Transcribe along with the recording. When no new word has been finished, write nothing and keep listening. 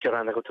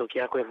Kirana ko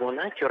toki ako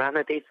mona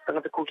kirana te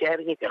tanga ku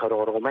kari ni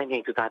ro mai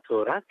ni tu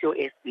tato ratio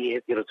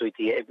SBS iro tu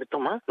ti e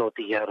betoma no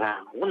ti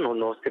ra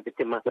no se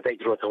betema ta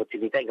iro to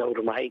ti ta ga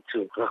urmai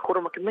tu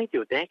ko ma mai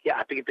tu te ya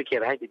api ki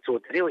rai ti tu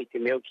trio ti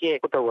me ki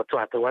ko to to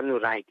ato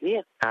wanu rai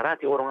ni ara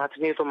ti oro ngatu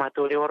ni to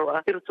mato ri oro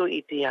iro tu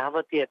ti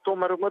ava ti to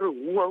maru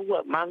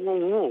ua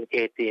mangu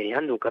e te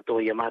anu ka to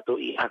ya mato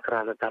I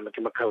akrana ta ma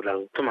ki makaura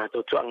to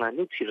mato tu anga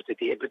ni ti iro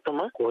ti e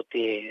betoma ko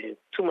te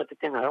tu ma te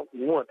tenga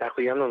mo ta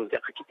ko ya no te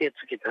ki te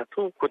tu ki ta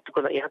tu ko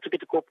tu na ia tu ki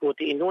te kopo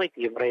te inoi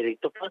te vrei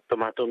topa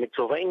tomato me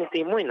tova ina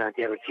te moina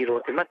te tiro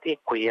te mate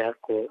ko ia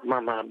ko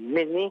mama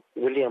meni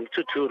William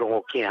Tutu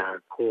rongo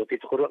kia ko te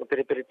tokoro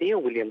pere te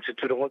William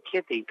Tutu rongo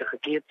kia te ita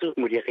kia tu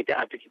muria ki te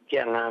atu ki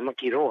nga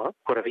makiroa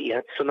ko ravi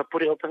ia sona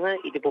pure opanga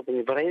I te popo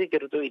ni vrei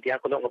ke roto I te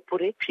ako longa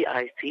pure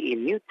PICE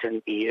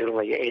Newton I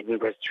ronga ia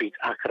Edinburgh Street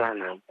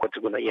Akarana ko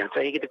tu kuna ia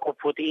tai ki te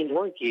kopo te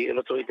inoi ki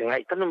roto I te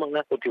ngai tanu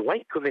manga o te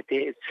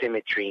Waikuvete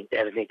Cemetery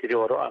te arene te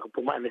roro ako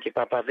puma ana ki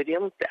Papa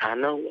William te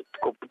ana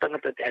ko putanga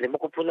te ane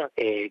moko puna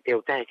e te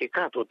o tae ke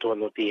kato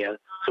tono tia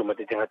suma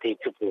te tenga te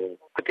tupu.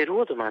 Ko te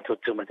rua tomato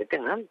suma te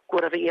tenga, ko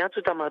rawi I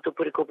atu tamato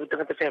puri ko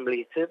putanga te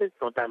family service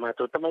no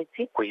tamato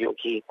tamaiti, ko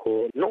yoki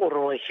ko no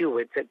roa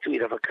Hewitt tu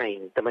ira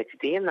wakain. Tamaiti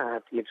te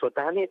ena mi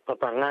tuatane,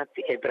 papa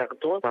ngati e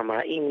brakatua,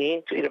 mama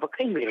inge tu ira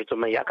wakain miro to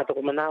mai akato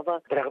ko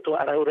manawa,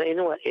 brakatua araura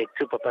enua e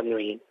tu papa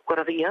nui. Ko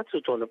rawi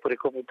atu tono puri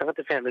ko putanga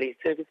te family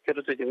service ke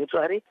roto te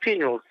mutuari,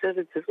 funeral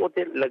services o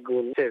te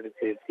lagoon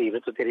services, I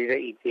roto te rira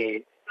I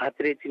te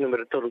atreti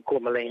numero toru ko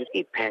malai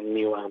I pan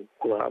miwa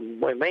ko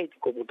mai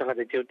ko putanga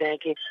te teo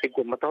teke e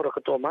ko mataura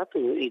katoa matu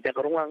I te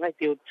karonga ngai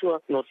te utua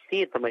no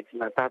te tamai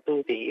tina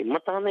tatu te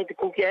matana I te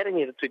kuki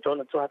arengi tu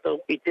tona tuato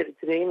I te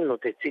rin no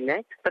te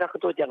sinai para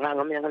katoa te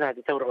nganga mea ngana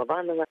te taura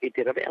kabananga I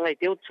te rawe angai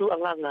te utu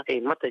anganga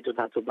e mata I tu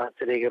tatu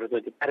basa regero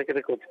to te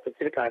parakere ko te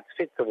Pacific Arts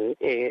Festival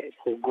e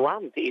ko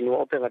Guam te inu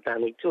openga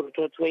tanu I turu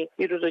totui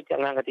I roto te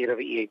anganga te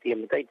rawe I te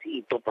matai te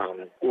I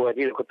topang ua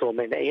riro katoa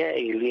mena ia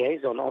e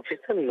liaison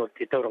officer no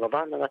te taura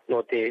kabananga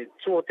no te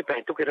so te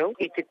pai tuke rau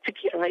I te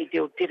tiki anga I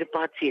te o tere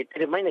pāti e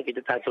tere maina ki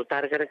te tātou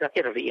tārakaraka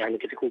e rawi I ane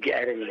ki te kuki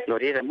aerani no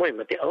reira moe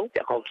ma te au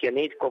te akau kia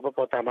nei te kopa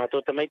po tā mātou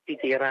tamai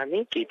piti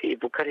rani ki te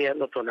ipukaria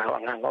no tōna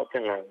anganga o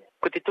te ngā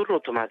ko te turu o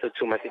tomato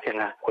tuma te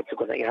tenga ko te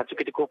kona I hatu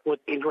ki te kopo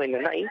te inua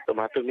ina nai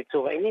tomato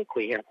mitoa ine ko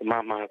ia ko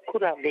mama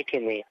kura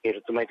vekene e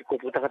roto mai te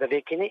kopo tangata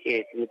vekene e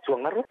te mitua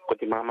ngaro ko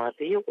te mama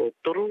te iu o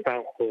toru tā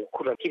ko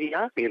kura kiri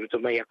a e roto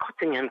mai a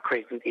Cottingham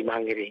Crescent I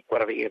Mangere ko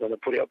rawi e rona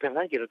puri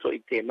openga ki roto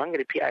I te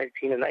Mangere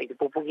PIC na nai te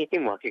popongi I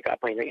mua ki ka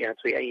apaina I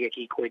atu ai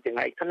ki ko te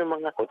ngai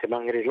tanumanga ko te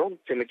Mangere Lawn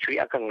Cemetery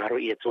aka ngaro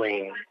I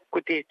atuai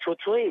ko te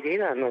tōtoi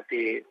reira no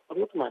te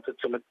tomato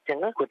tuma te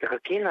tenga ko te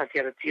kakena te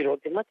ara tiro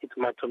te mati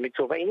tomato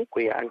mitoa ine ko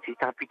ia anti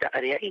tapita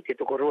area I te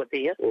tokoroa te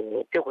ia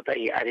o te kota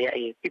I area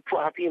I pu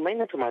api mai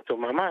na tomato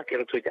mama ke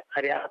roto I te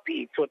area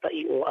api I tuata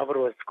I o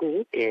Avaroa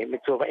School e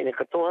mitoa ine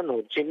katoa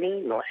no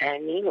Jimmy no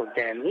Annie no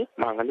Danny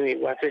manga nui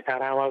watu I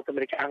tarawa o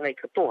tamarika anga I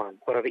katoa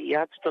ko rawi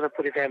I atu tona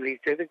puri family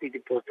service I te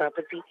post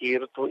office I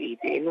roto I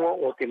te inua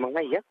o te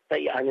mga ia ta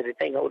I anere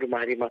tainga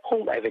urumari ma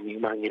Home Avenue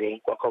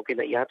mangere ko kau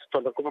kena I atu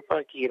tona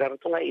kupapa ki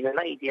raratonga ina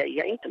na I dia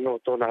ia I no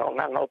tona o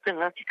nganga o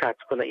penga ki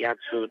kātu kona I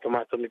atu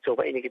tomato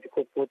mitoa ine ki te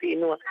kopo te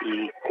inua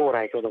I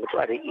kōrai tona kutu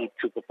are I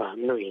tupapa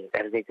nui.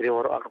 Tere nei te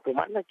oro aka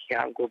pumana ki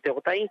anko te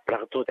otai,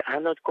 prakato te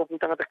ana o te kopu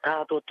tangata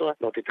kātoa toa,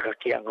 no te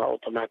takaki anga o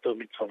tomato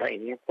mitoa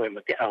ine koe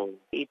ma te au.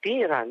 I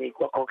te rani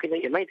kua kokina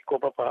I mai te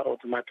kopapa o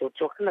tomato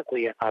tokana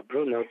koe a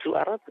Bruno tu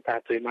ara te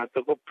tātou I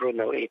mātou ko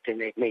Bruno e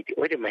tene mei te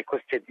oire mai ko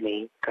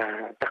Sydney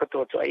ka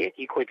takatoa toa ia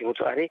ki koe te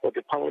ngoto are o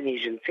te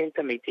Polynesian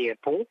Centre mei te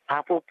apo.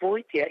 Apo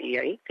poi te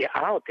iai te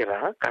ao te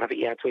rā,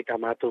 karawi ia toi tā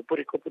mātou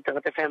puri kopu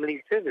tangata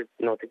family service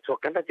no te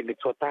tokana te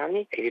mitoa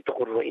tāne e te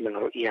tokorua ina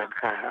ngaro ia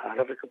ka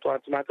rawi katoa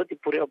tomato te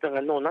puri o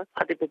panga nona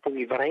a te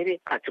pupungi varaire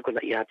a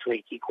tukuna ia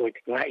toi ki koe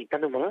te ngā I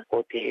tanumanga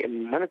o te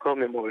Manukau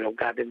Memorial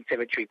Garden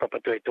Cemetery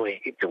papatoe toe.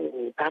 I tu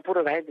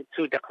tāpura rai te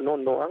tū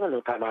takanono anga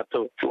no tā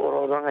mātou tu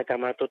ororanga I tā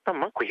mātou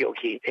tama ko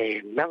hioki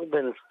te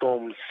Melbourne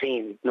Storm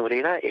Scene no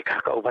reira e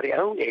kaka ubari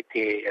au e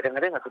te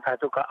rengarenga to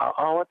tātou ka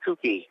au atu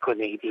ki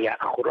kone I te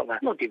akoronga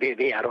no te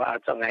bebe aro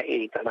atanga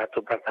e tā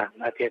mātou prata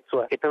a te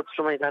atua e tau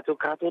tsuma I tātou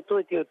kātou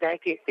toi te o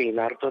tāke te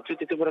nāroto atu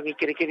te tumurangi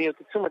kerekere o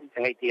te tsuma te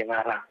tangai te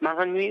ngāra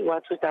maha nui o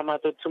atu tā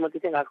mātou tsuma te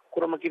ngā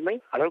kukuramaki mai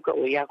arauka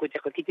o ia koe te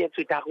kakite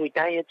atu I tāku I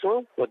tāi atu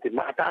o te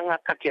maataanga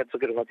kaki atu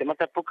kero te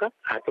matapuka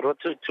a te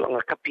rotu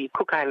tuanga kapi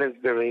Cook Islands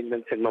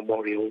Remembrance and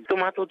Memorial to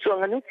mātou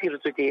tuanga nuti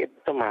rotu te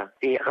toma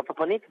te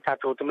akapapane te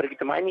tātou tamariki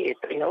tamaini e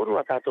tainga uru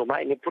a tātou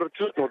mai ne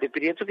purutu no te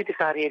piri atu ki te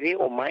kāriere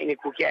o mai ne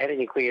kuki aere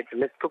ni koe te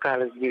Miss Cook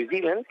Islands New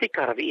Zealand te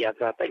karawi ia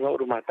tā tainga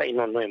uru mā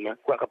taino noema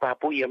kua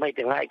kapapu ia mai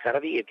te ngā I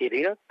karawi e te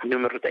rea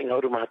numero tainga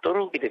uru mā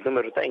toru ki te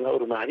numero tainga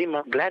uru mā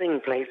rima Blaring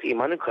Place I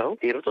Manukau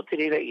te roto te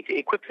rea I te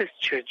Equippers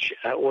Church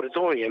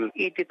Auditorium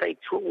I te tai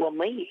tua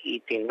mai I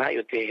te ngai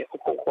o te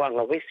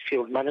okokoanga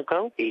Westfield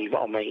Manukau I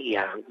wao mai I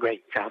a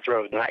Great South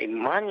Road ngā I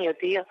mani o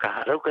tia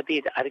ka rauka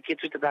tia te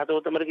ariketu te tātou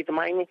o tamariki te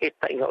maini e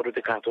tainga uru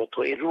te kātua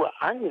to e rua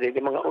angre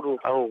te mga uru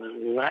au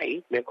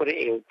ngai me kore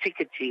e o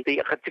tikiti te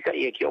akatika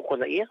I ki o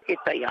kona ia e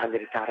tai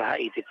ane tara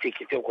I te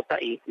tiki te o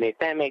kotai me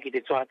teme ki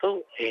te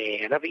tuato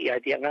e ravi ia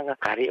te anganga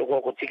kare o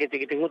ko tiki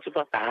te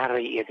ngutupa tara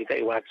ia te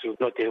tai watu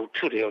no te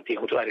uture o te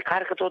kutu are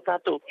kare kato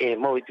tato e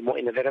mo I te mo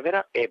ina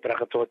vera e pra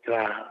kato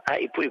tra a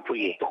ipu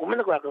e ko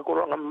mena ko ka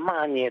koronga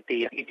mani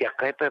te I te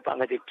akaipa pa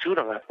nga te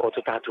turanga o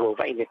te tato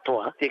vai ne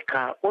toa te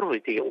ka oro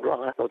te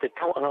uranga o te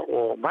tauanga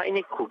o mai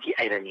ne kuki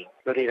airani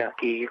no reira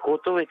ki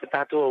koto e te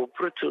tato o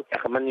prutu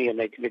ka manu ia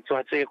nei te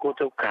tuato e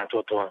koto ka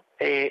toa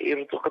e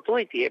iro to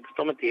katoa te e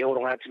toma te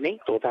oro ngā tuni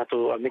tō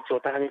tātou a mitso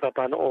tāni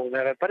papano o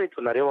ngā pare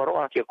tōna reo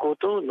aroa ki a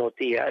koutou no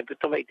te e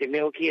toma I te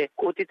meo ki e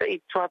ko te tai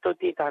tuato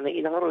te tāna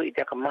inangaro I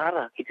te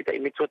akamara I te tai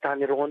mitso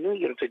tāni ronu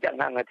I roto te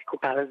anganga te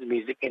Kuparas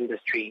music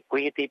industry ko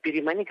I te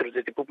pirimani ki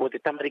roto te pupo te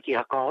tamariki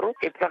hakaoro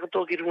e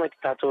prakatoa ki runga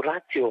te tātou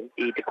ratio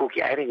I te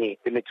kuki aireni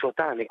te mitso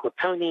tāni ko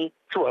Tony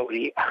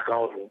tuauri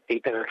hakaoro te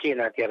itanga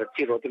kena te ara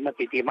tiro te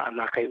mati te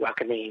maana kai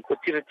wakanei ko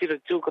tira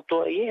tū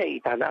katoa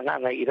I tāna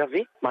anganga I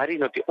rave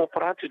marino te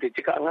operatu te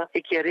tika anga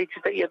e kia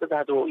reiti ta ia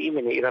tātou o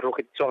imene I raro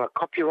ke te tonga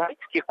copyright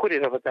kia kore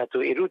rawa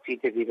tātou e ruti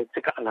te vina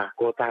tika anga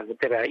ko tāna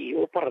tera I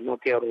opera no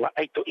te aroa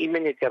aito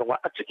imene te aroa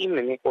atu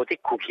imene o te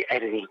kuki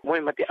aireni moe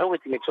ma te au e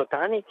te metua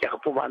tāne kia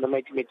kapuma ana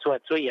mai te metua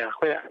atu ia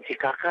koe te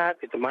kaka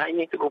te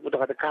tamaine te kupu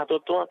tangata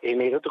kātotoa e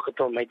mei roto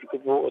katoa mai te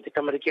kupu o te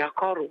tamariki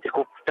hakaoro te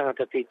kupu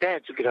tangata te tea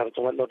tuki raro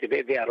tonga no te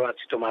veve aroa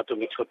atu tomato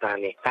metua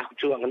tāne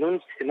tākutu anga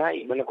nuni te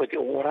nai mana koe te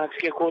ongora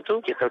kia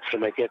koto kia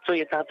tautura mai te atu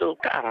ia tātou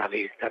ka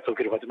arawe tātou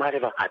kira watu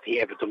mareva a te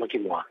ebe toma ki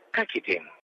mua ka kite